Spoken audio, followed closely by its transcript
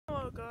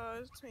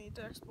guys, it's me,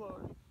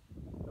 Dexplorer,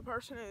 the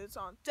person who's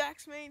on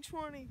Dexmain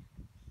 20.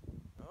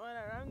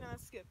 Whatever, I'm gonna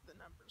skip the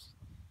numbers.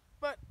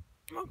 But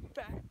welcome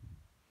back.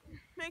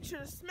 Make sure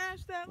to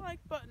smash that like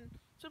button,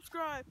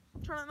 subscribe,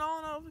 turn on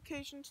all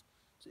notifications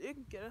so you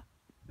can get a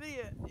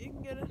video. You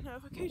can get a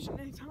notification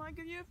anytime I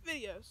give you a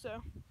video.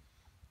 So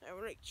I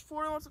will reach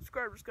 41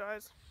 subscribers,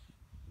 guys.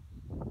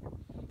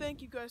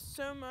 Thank you guys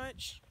so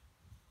much.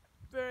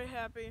 Very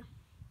happy.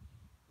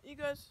 You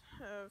guys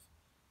have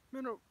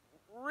been a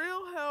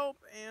real help,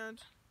 and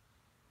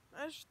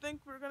I just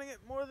think we're gonna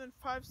get more than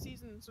 5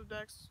 seasons of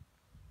Dexmain,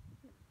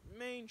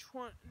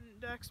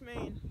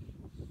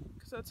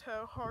 because that's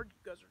how hard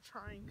you guys are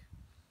trying.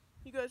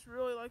 You guys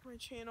really like my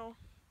channel.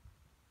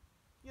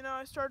 You know,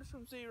 I started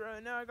from 0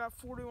 and now I got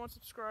 41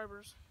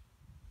 subscribers.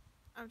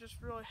 I'm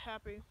just really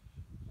happy.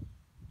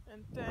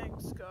 And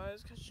thanks,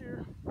 guys, because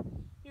you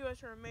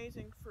guys are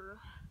amazing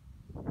for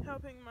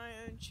helping my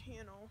own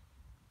channel.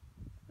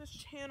 This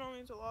channel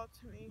means a lot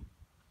to me,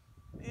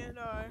 and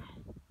I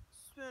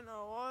spent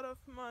a lot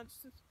of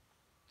months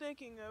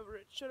thinking over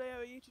it. Should I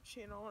have a YouTube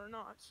channel or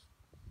not?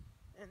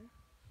 And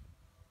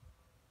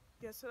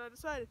guess what I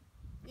decided?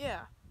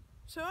 Yeah.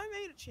 So I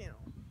made a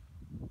channel.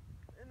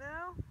 And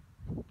now,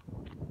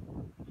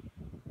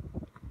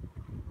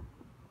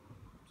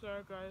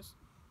 sorry guys,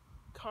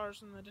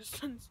 cars in the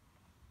distance.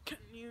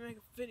 Couldn't you make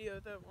a video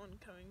of that one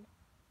coming?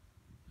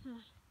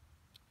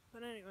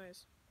 But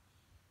anyways,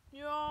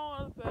 you all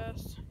are the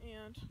best,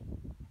 and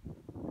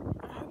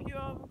I hope you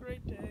all have a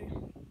great day.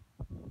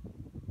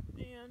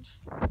 And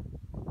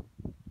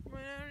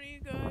whenever you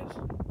guys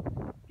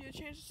get a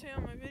chance to stay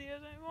on my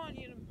videos, I want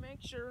you to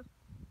make sure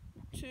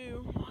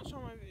to watch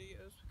all my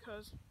videos,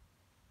 because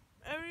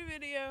every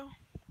video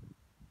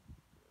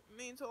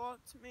means a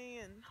lot to me,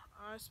 and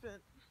I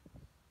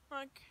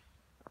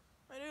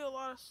do a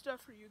lot of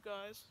stuff for you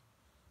guys,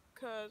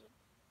 because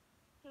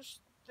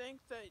just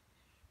think that,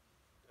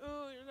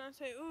 ooh, you're gonna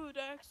say, ooh,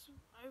 Dex,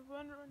 I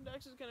wonder when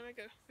Dex is gonna make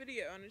a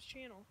video on his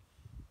channel,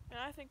 and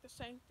I think the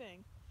same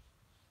thing.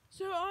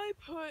 So I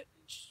put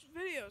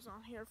videos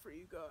on here for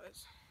you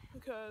guys,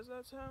 because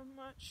that's how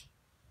much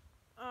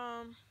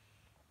I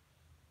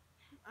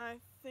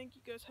think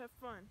you guys have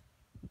fun.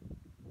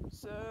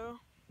 So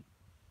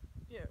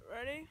yeah,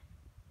 ready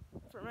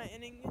for my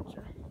ending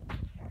intro.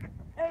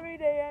 Every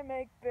day I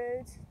make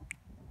vids,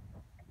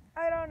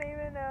 I don't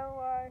even know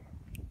why.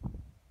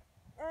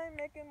 I'm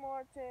making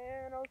more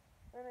channels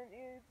and then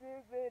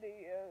YouTube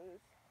videos.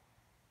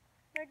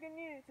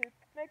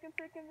 Making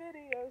freaking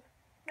videos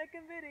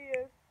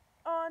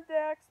on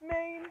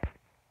Dexmain.